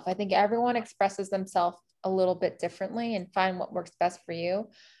express yourself. I think everyone expresses themselves a little bit differently, and find what works best for you.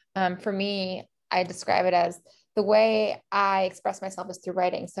 For me, I describe it as the way I express myself is through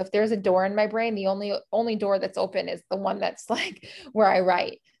writing. So if there's a door in my brain, the only door that's open is the one that's like where I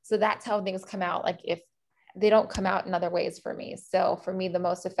write. So that's how things come out. Like, if they don't come out in other ways for me. So for me, the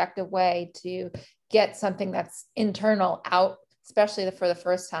most effective way to get something that's internal out, especially for the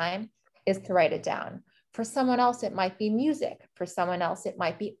first time, is to write it down. For someone else, it might be music. For someone else, it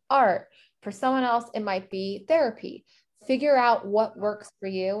might be art. For someone else, it might be therapy. Figure out what works for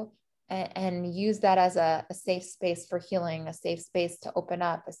you, and use that as a safe space for healing, a safe space to open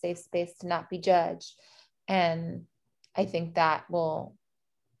up, a safe space to not be judged. And I think that will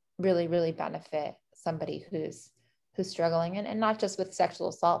really, really benefit somebody who's struggling, and not just with sexual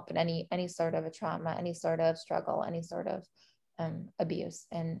assault, but any sort of a trauma, any sort of struggle, any sort of abuse,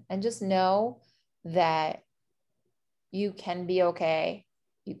 and just know that you can be okay,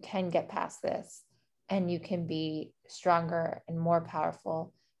 you can get past this, and you can be stronger and more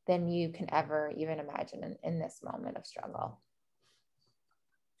powerful than you can ever even imagine in this moment of struggle.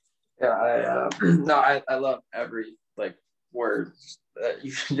 Yeah, I love every like word that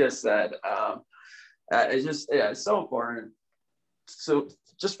you just said. It's so important. So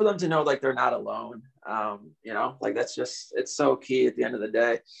just for them to know, like, they're not alone. Like, it's so key at the end of the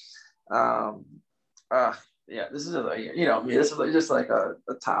day. This is this is just like a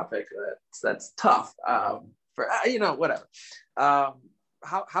topic that's tough. For whatever.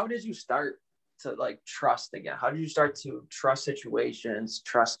 How did you start to like trust again? How did you start to trust situations,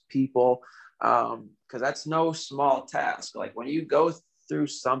 trust people? Because that's no small task. Like, when you go through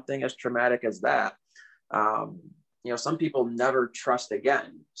something as traumatic as that, some people never trust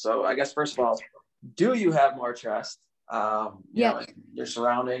again. So I guess, first of all, do you have more trust, in your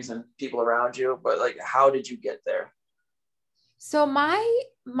surroundings and people around you? But like, how did you get there? So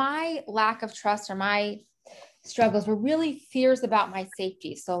my lack of trust, or my struggles, were really fears about my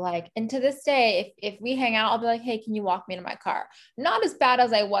safety. So like, and to this day, if we hang out, I'll be like, hey, can you walk me to my car? Not as bad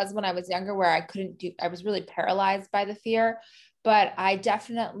as I was when I was younger, where I was really paralyzed by the fear, but I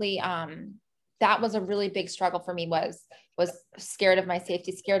definitely, that was a really big struggle for me, was scared of my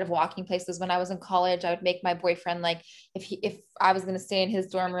safety, scared of walking places. When I was in college, I would make my boyfriend, like, if I was going to stay in his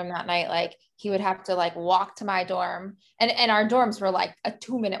dorm room that night, like, he would have to like walk to my dorm, and our dorms were like a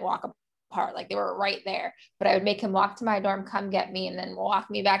 2-minute walk apart. Like, they were right there, but I would make him walk to my dorm, come get me, and then walk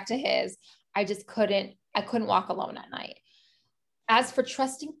me back to his. I couldn't walk alone at night. As for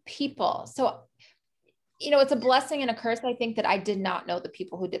trusting people, so it's a blessing and a curse, I think, that I did not know the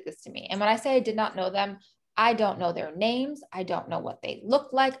people who did this to me. And when I say I did not know them, I don't know their names. I don't know what they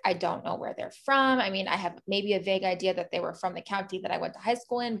look like. I don't know where they're from. I mean, I have maybe a vague idea that they were from the county that I went to high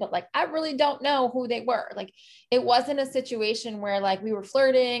school in, but like, I really don't know who they were. Like, it wasn't a situation where like we were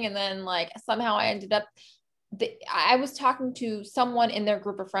flirting and then like somehow I ended up, I was talking to someone in their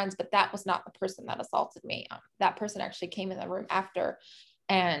group of friends, but that was not the person that assaulted me. That person actually came in the room after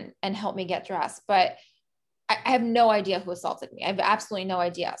and helped me get dressed, but I have no idea who assaulted me. I have absolutely no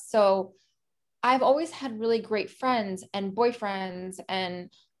idea. So I've always had really great friends and boyfriends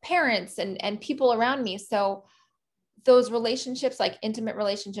and parents and people around me. So those relationships, like intimate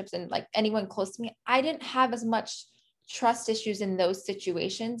relationships and like anyone close to me, I didn't have as much trust issues in those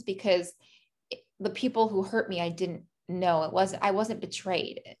situations because the people who hurt me, I didn't know. I wasn't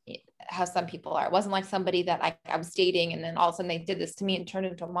betrayed, how some people are. It wasn't like somebody that I was dating and then all of a sudden they did this to me and turned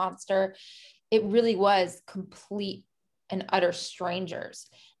into a monster. It really was complete and utter strangers.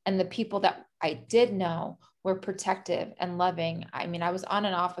 And the people that I did know were protective and loving. I mean, I was on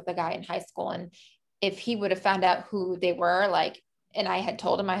and off with a guy in high school. And if he would have found out who they were, like, and I had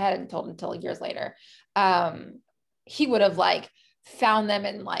told him, I hadn't told him until years later, he would have like found them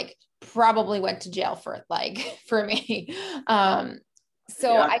and like probably went to jail for it, like for me.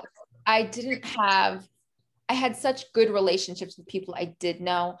 So yeah. I didn't have, I had such good relationships with people I did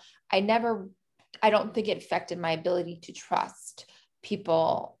know. I don't think it affected my ability to trust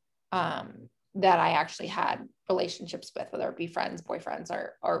people that I actually had relationships with, whether it be friends, boyfriends,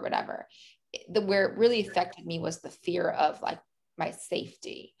 or whatever. Where it really affected me was the fear of like my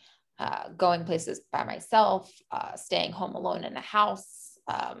safety, going places by myself, staying home alone in a house,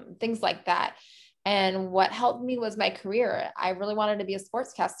 things like that. And what helped me was my career. I really wanted to be a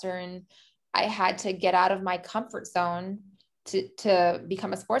sportscaster, and I had to get out of my comfort zone to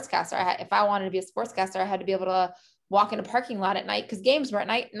become a sportscaster. If I wanted to be a sportscaster, I had to be able to walk in a parking lot at night because games were at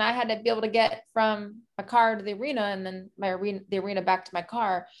night, and I had to be able to get from my car to the arena and then the arena back to my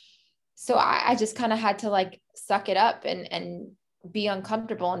car. So I just kind of had to like suck it up and be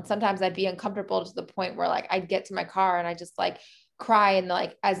uncomfortable. And sometimes I'd be uncomfortable to the point where like I'd get to my car and I just like cry and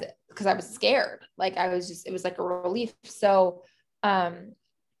like because I was scared. Like it was like a relief. So it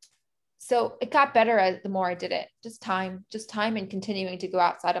got better the more I did it. Just time and continuing to go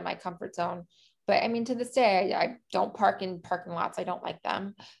outside of my comfort zone. But I mean, to this day, I don't park in parking lots. I don't like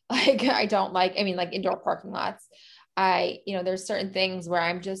them. Like, like indoor parking lots. There's certain things where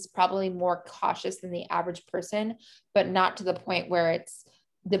I'm just probably more cautious than the average person, but not to the point where it's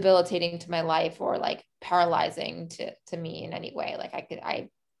debilitating to my life or like paralyzing to me in any way. Like I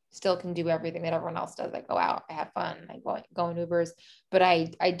still can do everything that everyone else does. I go out, I have fun, I go in Ubers, but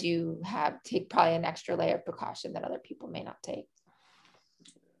I do take probably an extra layer of precaution that other people may not take.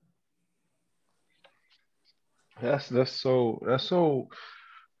 That's so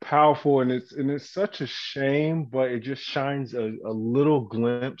powerful, and it's such a shame, but it just shines a little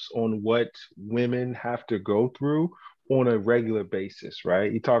glimpse on what women have to go through on a regular basis,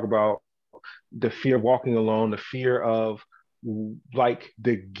 right? You talk about the fear of walking alone, the fear of like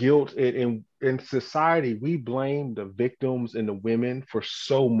the guilt in society. We blame the victims and the women for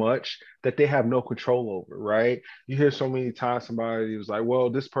so much that they have no control over, right? You hear so many times somebody was like,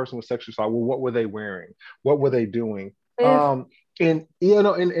 well, this person was sexually assaulted. Well, what were they wearing? What were they doing? And and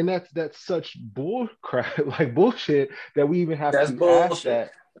that's such bull crap, like bullshit, that we even have to ask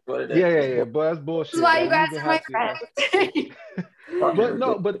that. Yeah, but that's bullshit. That's why you guys are my friends. But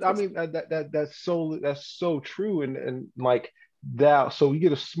no, but I mean that's so true, and like that. So we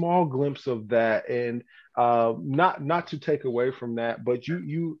get a small glimpse of that, and not to take away from that, but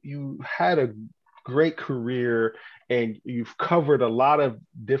you had a great career, and you've covered a lot of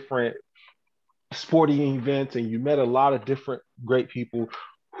different sporting events, and you met a lot of different great people.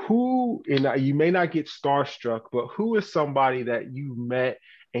 Who, and you may not get starstruck, but who is somebody that you met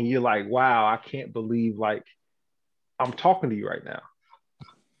and you're like, wow, I can't believe like I'm talking to you right now?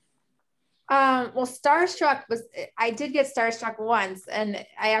 Well, I did get starstruck once, and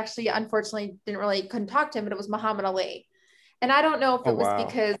I actually, unfortunately, couldn't talk to him, but it was Muhammad Ali. And I don't know if it was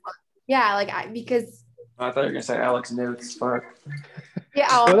because, because I thought you were gonna say Alex Newts, but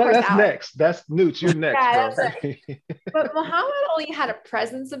yeah, well, that's Alex. Next. That's Newts. You're next, yeah, bro. But Muhammad Ali had a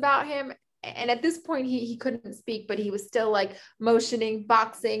presence about him. And at this point, he couldn't speak, but he was still like motioning,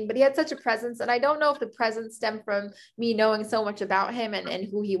 boxing, but he had such a presence. And I don't know if the presence stemmed from me knowing so much about him and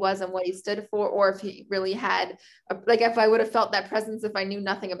who he was and what he stood for, or if he really had, if I would have felt that presence if I knew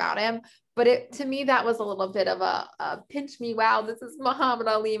nothing about him. But to me, that was a little bit of a pinch me, wow, this is Muhammad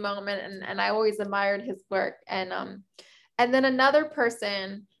Ali moment. And I always admired his work. And then another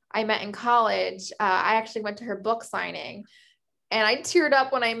person I met in college, I actually went to her book signing. And I teared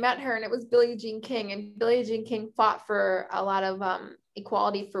up when I met her, and it was Billie Jean King. And Billie Jean King fought for a lot of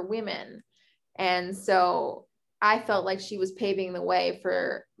equality for women. And so I felt like she was paving the way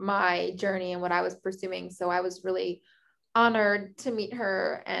for my journey and what I was pursuing. So I was really honored to meet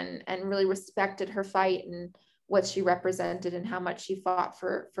her and really respected her fight and what she represented and how much she fought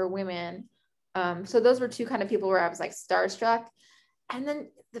for women. So those were two kind of people where I was like starstruck. And then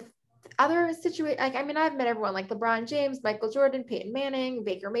the other situation, like, I mean, I've met everyone like LeBron James, Michael Jordan, Peyton Manning,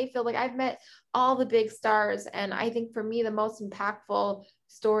 Baker Mayfield. Like, I've met all the big stars. And I think for me, the most impactful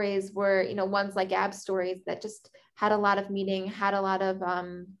stories were, you know, ones like Ab's stories that just had a lot of meaning, had a lot of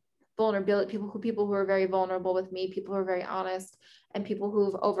vulnerability, people who are very vulnerable with me, people who are very honest, and people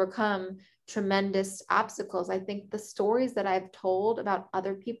who've overcome tremendous obstacles. I think the stories that I've told about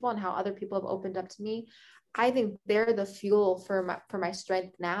other people and how other people have opened up to me, I think they're the fuel for my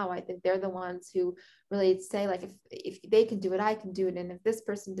strength now. I think they're the ones who really say, like, if they can do it, I can do it. And if this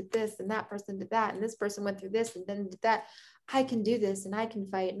person did this and that person did that, and this person went through this and then did that, I can do this, and I can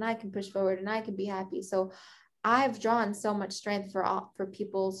fight, and I can push forward, and I can be happy. So I've drawn so much strength for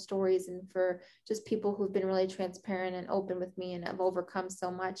people's stories and for just people who've been really transparent and open with me and have overcome so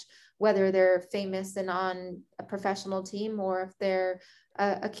much, whether they're famous and on a professional team, or if they're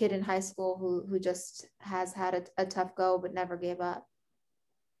a kid in high school who just has had a tough go but never gave up.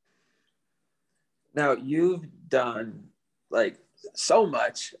 Now, you've done like so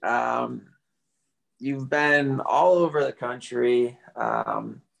much. You've been all over the country.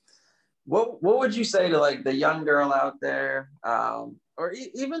 What would you say to like the young girl out there, or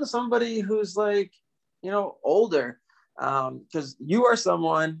even somebody who's like, you know, older? Because you are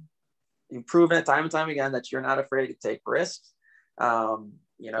someone, you've proven it time and time again that you're not afraid to take risks.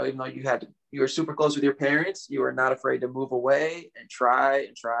 You know, even though you were super close with your parents, you were not afraid to move away and try,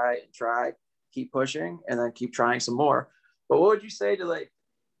 keep pushing, and then keep trying some more. But what would you say to like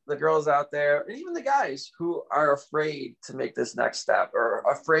the girls out there, and even the guys who are afraid to make this next step or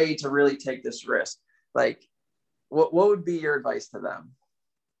afraid to really take this risk? Like, what would be your advice to them?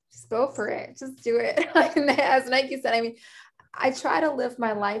 Just go for it. Just do it. As Nike said, I mean, I try to live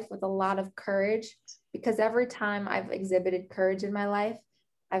my life with a lot of courage, because every time I've exhibited courage in my life,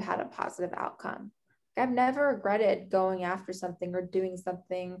 I've had a positive outcome. I've never regretted going after something or doing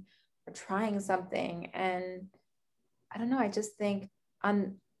something or trying something. And I don't know, I just think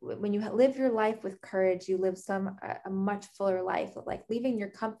when you live your life with courage, you live a much fuller life. Like leaving your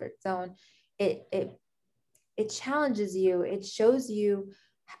comfort zone, it challenges you. It shows you,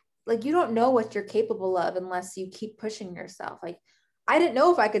 like, you don't know what you're capable of unless you keep pushing yourself. Like, I didn't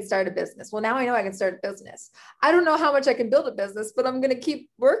know if I could start a business. Well, now I know I can start a business. I don't know how much I can build a business, but I'm going to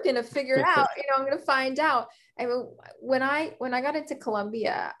keep working to figure it out. You know, I'm going to find out. I mean, when I got into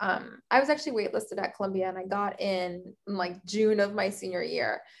Columbia, I was actually waitlisted at Columbia, and I got in like June of my senior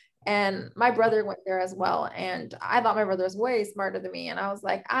year. And my brother went there as well. And I thought my brother was way smarter than me. And I was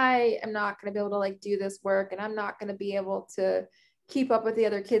like, I am not going to be able to like do this work. And I'm not going to be able to keep up with the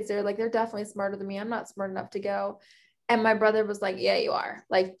other kids there. Like, they're definitely smarter than me. I'm not smart enough to go. And my brother was like, yeah, you are.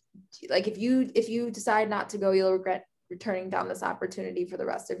 Like if you decide not to go, you'll regret returning down this opportunity for the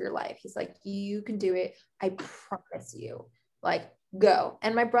rest of your life. He's like, you can do it. I promise you. Like, go.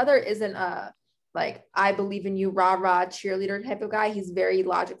 And my brother isn't like, I believe in you, rah cheerleader type of guy. He's very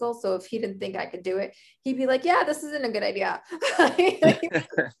logical. So if he didn't think I could do it, he'd be like, yeah, this isn't a good idea.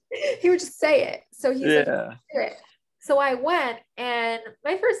 He would just say it. So he's like, do it. So I went, and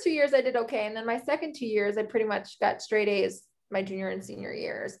my first 2 years I did okay. And then my second 2 years, I pretty much got straight A's my junior and senior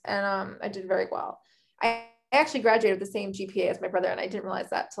years. And I did very well. I actually graduated with the same GPA as my brother, and I didn't realize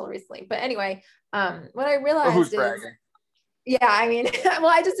that till recently. But anyway, what I realized is, yeah, I mean, well,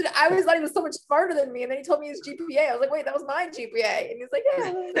 I always thought he was so much smarter than me. And then he told me his GPA. I was like, wait, that was my GPA. And he's like,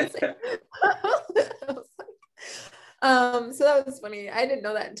 yeah. So that was funny. I didn't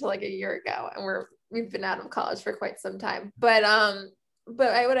know that until like a year ago, and we've been out of college for quite some time. But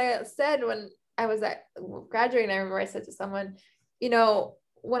what I said when I was at graduating, I remember I said to someone, you know,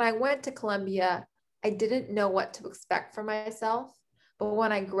 when I went to Columbia, I didn't know what to expect for myself. But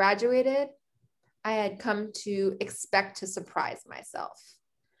when I graduated, I had come to expect to surprise myself.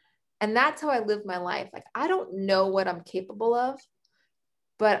 And that's how I live my life. Like, I don't know what I'm capable of,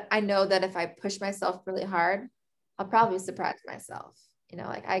 but I know that if I push myself really hard, I'll probably surprise myself. You know,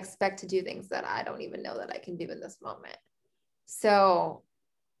 like, I expect to do things that I don't even know that I can do in this moment. So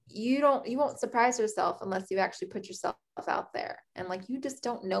you won't surprise yourself unless you actually put yourself out there. And like, you just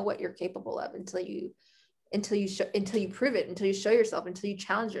don't know what you're capable of until you prove it, until you show yourself, until you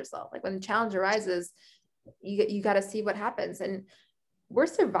challenge yourself. Like, when the challenge arises, you got to see what happens. And we're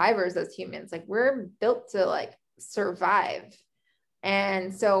survivors as humans. Like, we're built to like survive.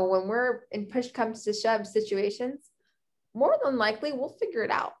 And so when we're in push comes to shove situations, more than likely we'll figure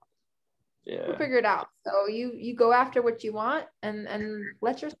it out. Yeah. We'll figure it out. So you go after what you want and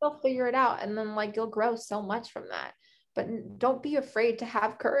let yourself figure it out. And then like, you'll grow so much from that. But don't be afraid to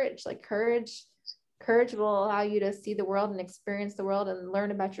have courage. Like courage will allow you to see the world and experience the world and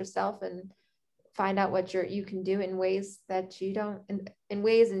learn about yourself and find out what you can do in ways that you don't, in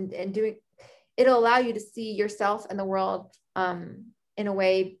ways and doing, it'll allow you to see yourself and the world in a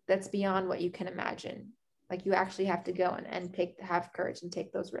way that's beyond what you can imagine. Like you actually have to go and have courage and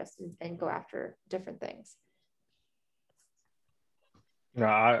take those risks and go after different things. No,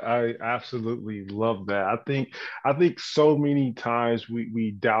 I absolutely love that. I think so many times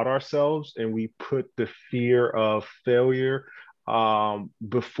we doubt ourselves and we put the fear of failure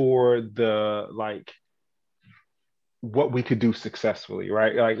before the like what we could do successfully,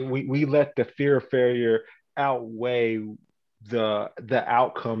 right? Like we let the fear of failure outweigh the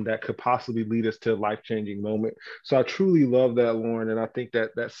outcome that could possibly lead us to a life-changing moment. So I truly love that, Lauren, and I think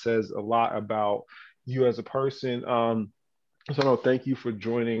that says a lot about you as a person. So no, thank you for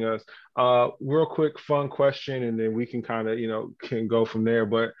joining us. Real quick, fun question, and then we can kind of, can go from there.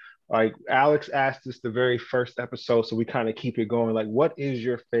 But like Alex asked us the very first episode, so we kind of keep it going. Like, what is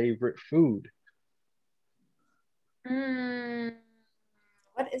your favorite food? What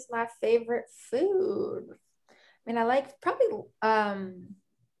is my favorite food? I mean, I like probably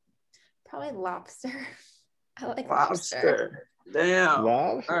lobster. I like lobster. Damn.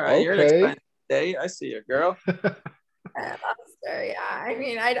 Lobster. All right, you're an expensive date. I see you, girl. Lobster, yeah. I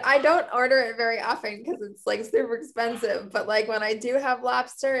mean, I don't order it very often because it's like super expensive, but like when I do have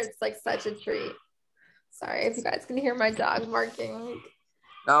lobster, it's like such a treat. Sorry if you guys can hear my dog barking.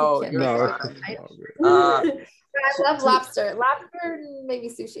 No, no. I love lobster. Lobster, maybe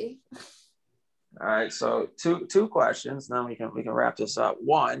sushi. All right, so two questions. Now we can wrap this up.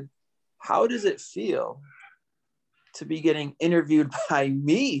 One, how does it feel to be getting interviewed by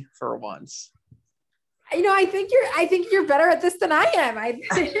me for once? I think you're better at this than I am.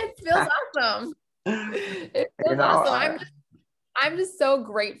 It feels awesome. It feels awesome. I'm just so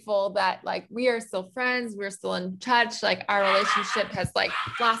grateful that like we are still friends. We're still in touch. Like our relationship has like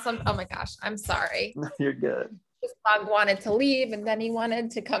blossomed. Oh my gosh, I'm sorry. You're good. This dog wanted to leave and then he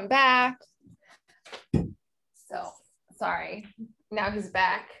wanted to come back. So sorry. Now he's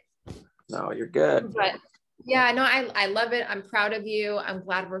back. No, you're good. But yeah, no, I love it. I'm proud of you. I'm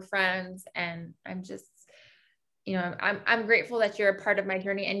glad we're friends. And I'm just, I'm grateful that you're a part of my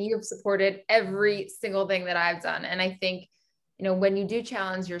journey and you've supported every single thing that I've done. And I think, when you do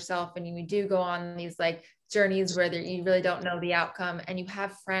challenge yourself and you do go on these like journeys where you really don't know the outcome and you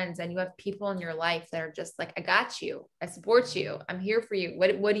have friends and you have people in your life that are just like, I got you. I support you. I'm here for you.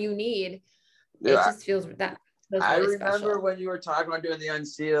 What do you need? Yeah, it just feels that. Really I remember special. when you were talking about doing the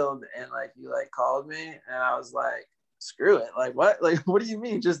Unsealed and like you like called me and I was like, screw it. Like what? Like what do you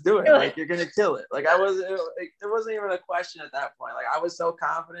mean? Just do it. Like you're gonna kill it. Like there wasn't even a question at that point. Like I was so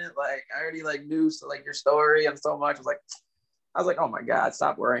confident. Like I already like knew like your story and so much. I was like, oh my God,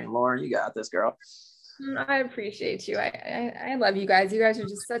 stop worrying, Lauren. You got this, girl. I appreciate you. I love you guys. You guys are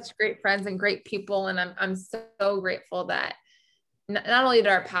just such great friends and great people. And I'm so grateful that not only did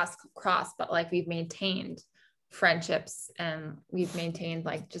our paths cross, but like we've maintained friendships and we've maintained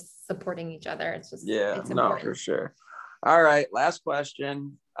like just supporting each other. It's just, it's important. For sure. All right. Last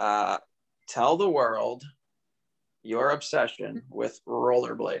question. Tell the world your obsession with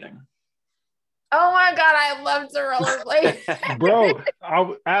rollerblading. Oh my God, I love to rollerblade. Bro,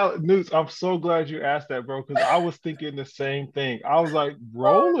 Newt, I'm so glad you asked that, bro, because I was thinking the same thing. I was like,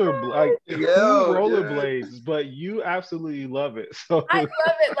 rollerblades, but you absolutely love it. So I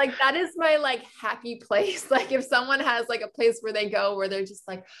love it. Like that is my like happy place. Like if someone has like a place where they go where they're just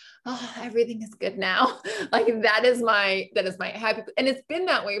like, oh, everything is good now. Like that is my happy. And it's been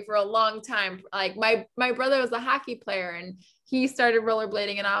that way for a long time. Like my brother was a hockey player and he started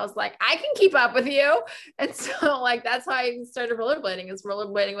rollerblading and I was like, I can keep up with you. And so like, that's how I started rollerblading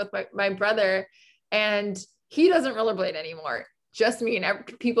with my brother, and he doesn't rollerblade anymore. Just me, and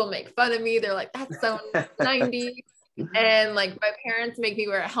people make fun of me. They're like, that's so 90s. And like my parents make me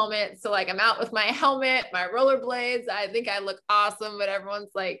wear a helmet. So like I'm out with my helmet, my rollerblades. I think I look awesome, but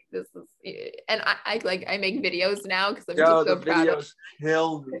everyone's like, this is, and I make videos now because I'm just so proud of it.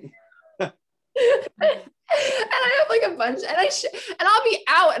 Kill me. And I have like a bunch, and I'll be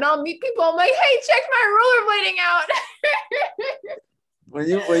out and I'll meet people. I'm like, hey, check my rollerblading out. When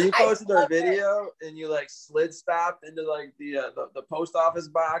you posted our video and you like slid stopped into like the post office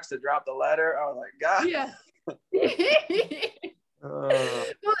box to drop the letter, I was like, God. Yeah. Well,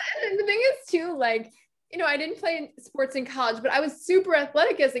 and the thing is too, like I didn't play sports in college, but I was super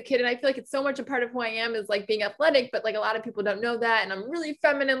athletic as a kid. And I feel like it's so much a part of who I am is like being athletic, but like a lot of people don't know that. And I'm really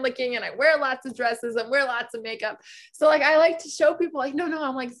feminine looking and I wear lots of dresses and wear lots of makeup. So like, I like to show people like, no,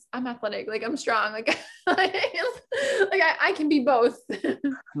 I'm athletic. Like I'm strong. Like, I can be both.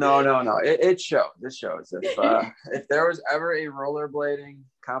 No. It shows. It shows. If there was ever a rollerblading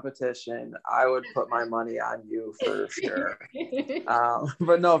competition, I would put my money on you for sure.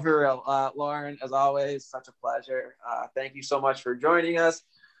 But no, for real, Lauren, as always, such a pleasure. Thank you so much for joining us.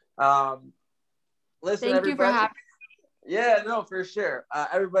 Listen, thank you for having me. Yeah, no, for sure.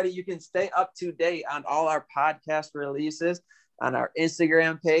 Everybody, you can stay up to date on all our podcast releases on our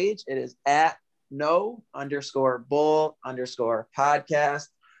Instagram page. It is at no_bull_podcast.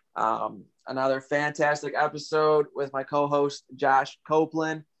 Another fantastic episode with my co-host Josh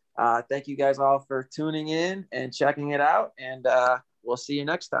Copeland. Thank you guys all for tuning in and checking it out, and we'll see you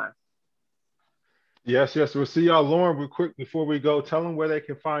next time. Yes. We'll see y'all. Lauren, real quick before we go, tell them where they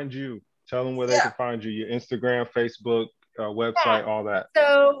can find you. Tell them where they can find you. Your Instagram, Facebook, website, all that.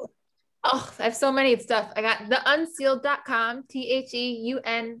 So, I have so many stuff. I got theunsealed.com,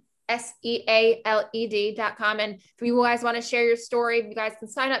 TheUnsealed.com. And if you guys want to share your story, you guys can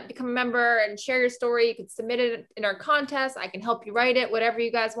sign up, become a member and share your story. You can submit it in our contest. I can help you write it, whatever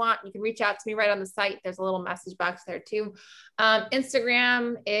you guys want. You can reach out to me right on the site. There's a little message box there too.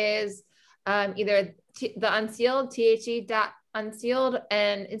 Instagram is either The Unsealed, THE.unsealed,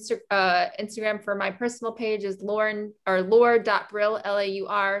 and Instagram for my personal page is Laur.Brill,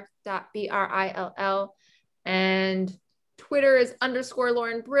 LAUR.BRILL, and Twitter is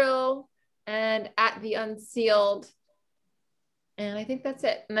 _Lauren Brill and at The Unsealed. And I think that's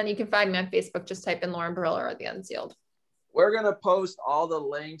it. And then you can find me on Facebook. Just type in Lauren Brill or The Unsealed. We're going to post all the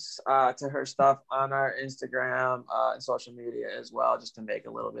links to her stuff on our Instagram and social media as well, just to make it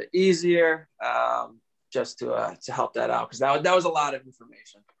a little bit easier, just to help that out. Because that was a lot of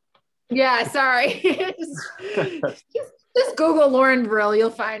information. Yeah, sorry. just Google Lauren Brill.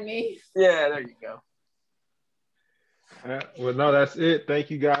 You'll find me. Yeah, there you go. Well, no, that's it.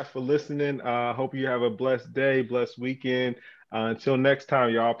 Thank you guys for listening. Hope you have a blessed day, blessed weekend. Until next time,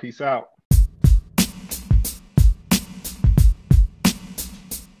 y'all. Peace out.